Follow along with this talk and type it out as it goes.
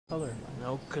color.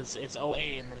 No, because it's OA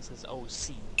and then it says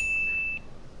OC.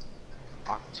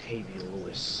 Octavia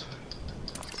Lewis.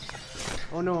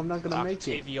 Oh no, I'm not gonna make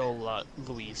it. Octavio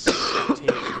Luis.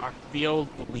 Octavio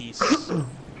Luis.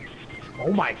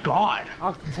 Oh my god!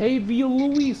 Octavia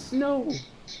Luis, no! What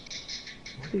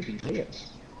did he say?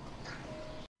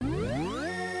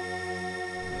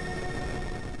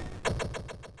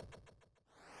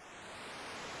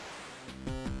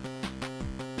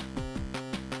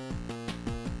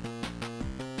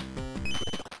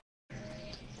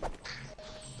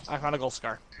 I found a gold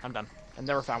scar. I'm done. I've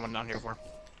never found one down here before.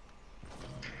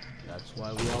 That's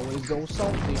why we always go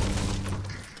salty.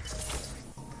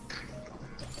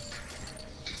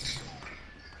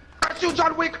 Got you,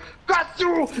 John Wick! Got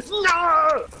you!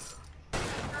 No!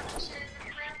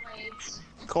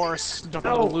 Of course, don't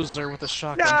know the loser with a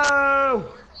shotgun.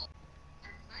 No!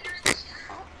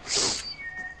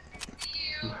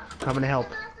 Coming to help.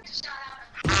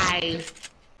 Hi.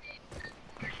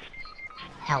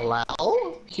 Hello?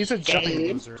 He's a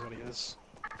jumping loser is what he is.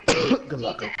 Good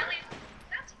luck.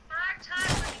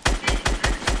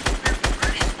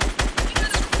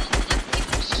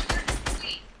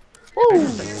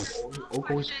 Oak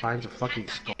always finds a fucking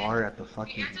scar at the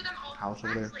fucking house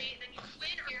over there.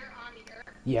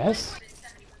 Yes?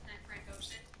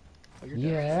 Oh,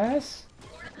 Yes?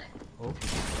 Oh.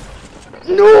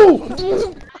 No!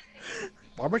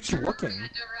 Why weren't you looking?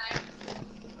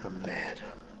 I'm mad.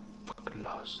 Fucking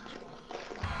lost.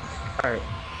 Alright.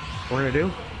 What we're gonna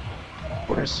do?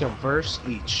 We're gonna sing a verse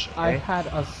each. Okay? I had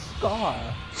a scar.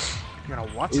 You're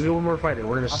gonna what? Even when we're fighting,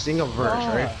 we're gonna sing a verse,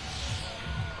 right?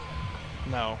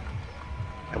 No.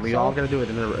 And we all gotta do it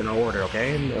in order,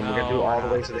 okay? And we're gonna do it all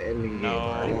the way to the ending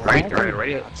game. Right?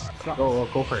 Ready?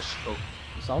 Go first. Go.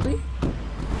 Salty?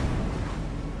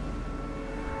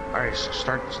 Alright,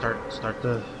 start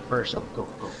the verse. Go.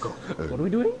 What are we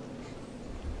doing?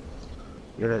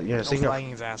 You're gonna sing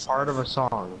his ass part of a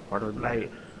song, part of the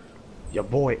night. Your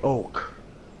boy Oak.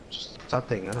 Just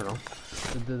something, I don't know.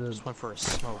 Just went for a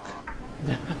smoke.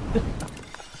 Get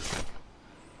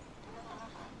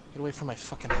away from my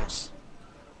fucking house.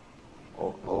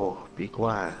 Oh, be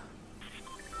quiet.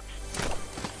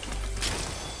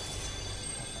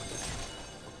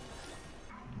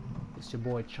 It's your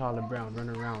boy Charlie Brown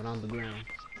running around on the ground.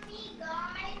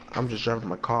 I'm just driving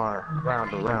my car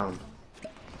round and round.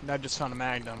 I just found a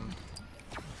magnum,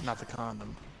 not the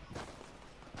condom.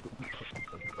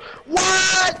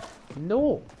 What?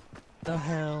 No! The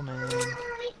hell, man?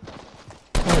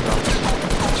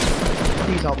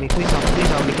 Please help me, please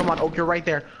help me. Come on, Oak, you're right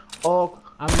there. Oak,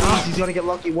 I'm not. He's gonna get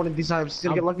lucky one of these times. He's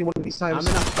gonna get lucky one of these times.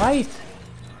 I'm in a fight!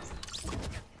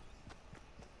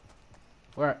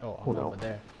 Where? Oh, I'm no. over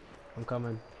there. I'm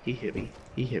coming. He hit me.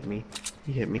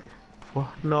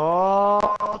 What? No!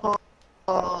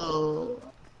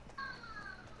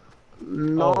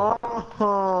 No!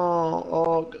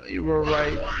 Oh, you were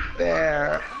right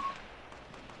there.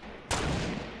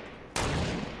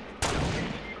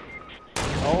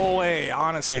 Oh wait,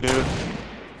 honestly, dude.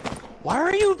 Why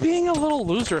are you being a little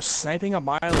loser sniping a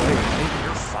mile away in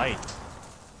your fight?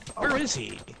 Where is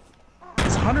he?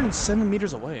 He's 107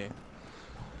 meters away.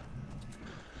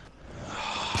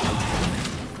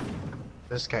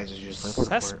 This guy's just like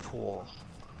Cesspool.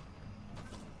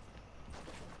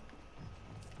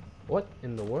 What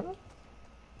in the world?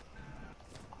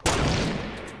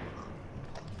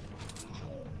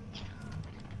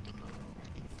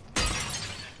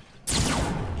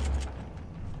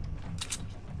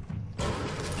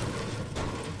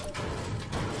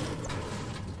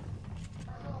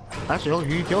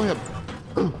 Actually, you kill him.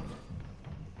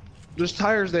 There's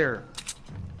tires there.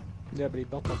 Yeah, but he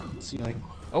built up the ceiling.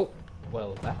 Oh,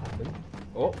 well, that happened.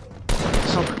 Oh.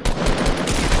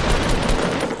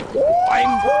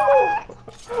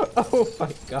 Oh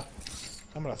my god.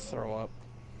 I'm gonna throw up.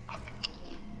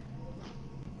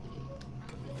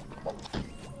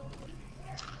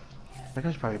 That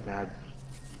guy's probably bad.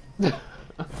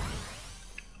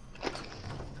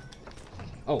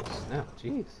 Oh, snap,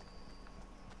 jeez.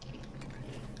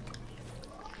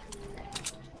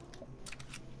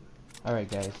 Alright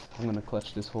guys, I'm gonna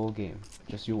clutch this whole game.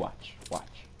 Just you watch.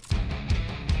 Watch.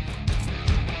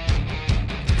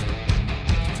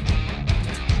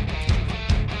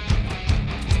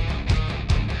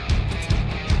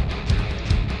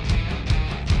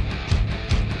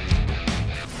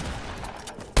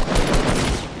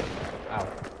 Ow.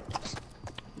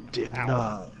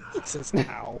 Ow. It says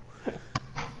ow.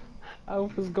 I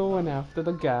was going after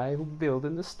the guy who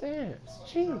building the stairs.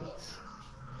 Jeez.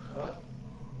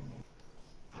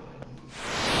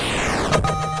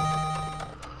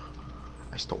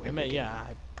 still I mean, yeah,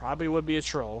 I probably would be a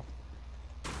troll.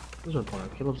 There's no point.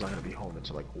 Caleb's not gonna be home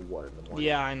until like 1 in the morning.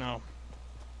 Yeah, I know.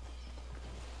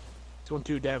 He's going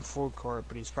to a damn food court,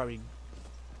 but he's probably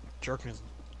jerking his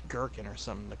gherkin or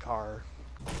something in the car.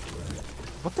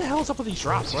 What the hell is up with these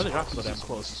drops? Why are the drops so damn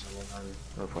close?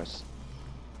 Northwest.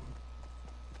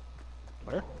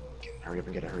 Where? Hurry up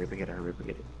and get it, hurry up and get it, hurry up and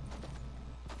get it.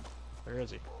 Where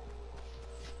is he?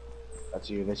 That's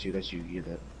you, that's you, that's you. You get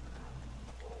that.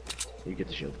 You get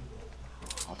the shield.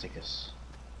 I'll take this.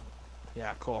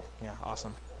 Yeah, cool. Yeah,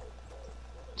 awesome.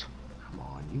 Come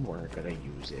on, you weren't gonna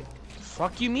use it.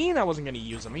 Fuck you mean I wasn't gonna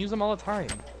use them? I use them all the time.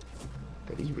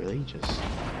 Did he really just...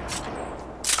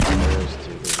 There's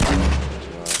two as well.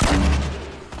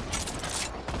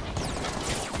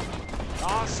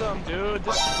 Awesome, dude.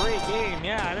 This is a great game.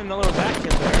 Yeah, I didn't know there was that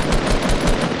kid there.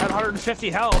 Had 150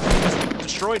 health. He just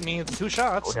destroyed me with 2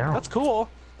 shots. Go down. That's cool.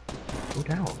 Go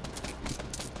down.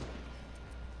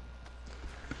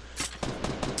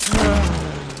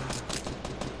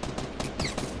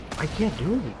 I can't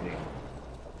do anything.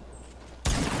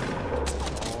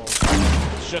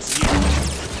 It's just you.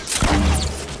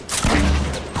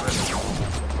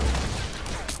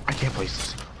 I can't place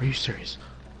this. Are you serious?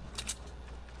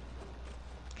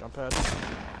 Jump head.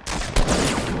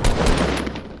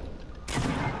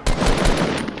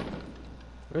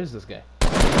 Where is this guy?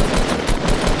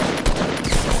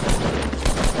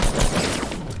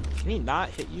 Can he not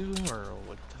hit you, or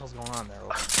what the hell's going on there?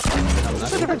 Is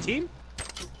this a different team?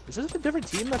 Is this a different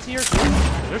team that's here too?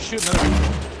 They're shooting other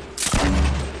people.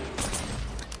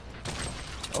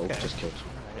 Oh, Okay. just killed.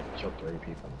 Killed 3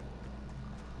 people.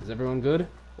 Is everyone good?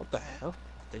 What the hell?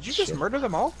 Did you just Shit. murder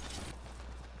them all?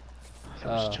 That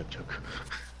was Chug Chug.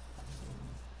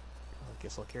 I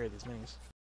guess I'll carry these minis.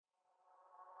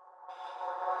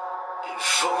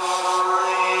 If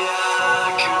only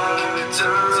I could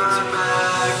turn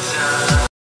back time.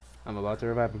 I'm about to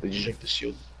revive him. Did you check the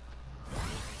shield?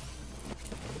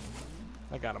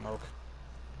 I got him, Oak.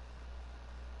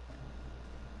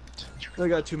 I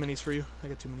got 2 minis for you. I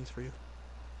got 2 minis for you.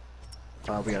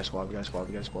 We got a squad, we got a squad,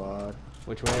 we got a squad.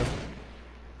 Which way?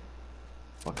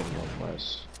 Fucking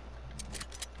northwest.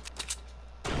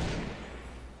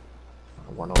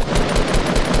 1 over.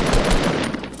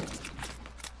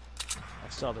 I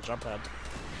still have the jump pad.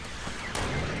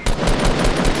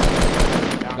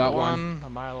 Down Got one, a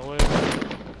mile away.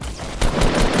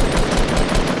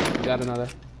 Got another.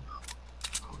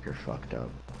 Oh, you're fucked up.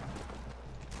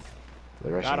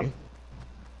 The rest Got of him.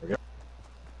 you?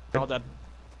 All dead.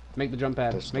 Make the jump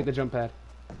pad. Pistol. Make the jump pad.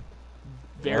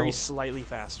 Very Well, slightly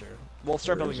faster. Well,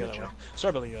 start Where building is the it, other way. Joe?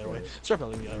 Start building the other way. Start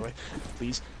building the other way.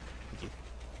 Please. Thank you.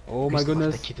 Oh my He's left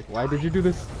goodness. the kid to Why did die. you do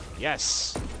this?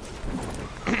 Yes.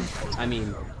 I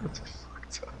mean,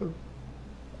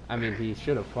 he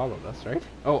should have followed us, right?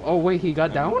 Oh, wait, he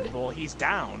got downed? Well, he's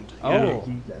downed. Oh.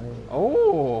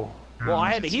 Oh. Well,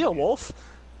 I had to heal, Wolf.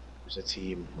 There's a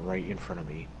team right in front of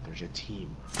me. There's a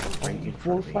team right in front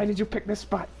Wolf, of me. why did you pick this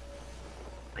spot?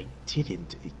 I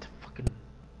didn't. It fucking...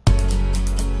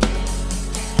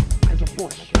 As a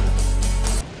force.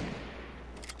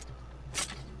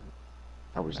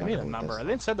 I was I not need a going with number. this. Are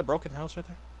they inside the broken house right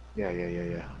there?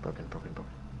 Yeah. Broken.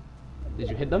 Did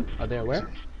you hit them? Are they aware?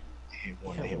 I hit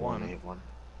one, Yeah, I hit one. one, I hit one.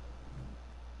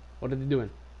 What are they doing?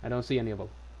 I don't see any of them.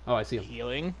 Oh, I see them.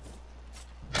 Healing.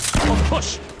 Oh,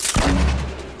 push!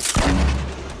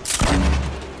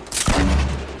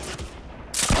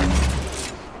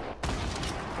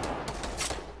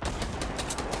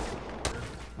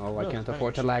 Oh, I Really? can't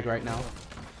afford to lag right now.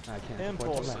 I can't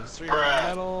afford to lag. Impulses, 300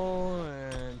 metal,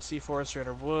 and C4,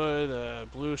 300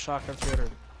 wood, blue shotgun, 300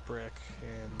 brick,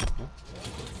 and...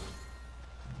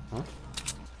 Huh?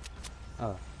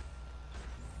 Oh.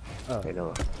 Oh. Hey,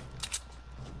 Noah.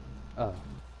 Oh.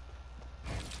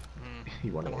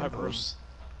 You want I to don't have room. impulse?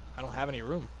 I don't have any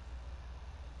room.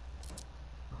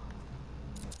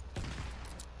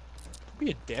 Don't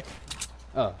be a dick.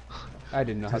 Oh. I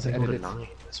didn't know how Because to I go edit to it. 9.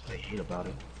 That's what I hate about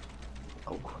it.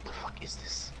 Oh, what the fuck is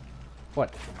this?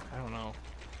 What? I don't know.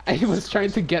 I was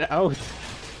trying to get out.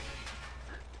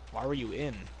 Why were you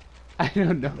in? I don't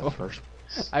In the know. first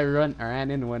place. I ran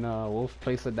in when Wolf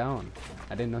placed it down.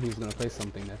 I didn't know he was gonna place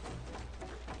something there.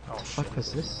 Oh, the fuck shit,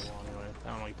 was he placed this? another wall anyway. I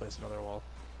don't know, he placed another wall.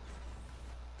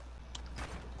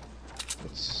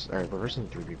 It's alright. We're versing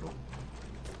 3 people.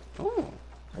 Oh.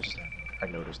 I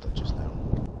noticed that just now.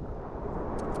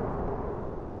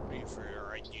 Are you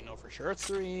for, do you know for sure it's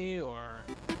 3, or...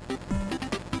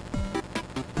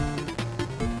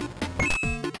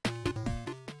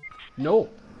 No.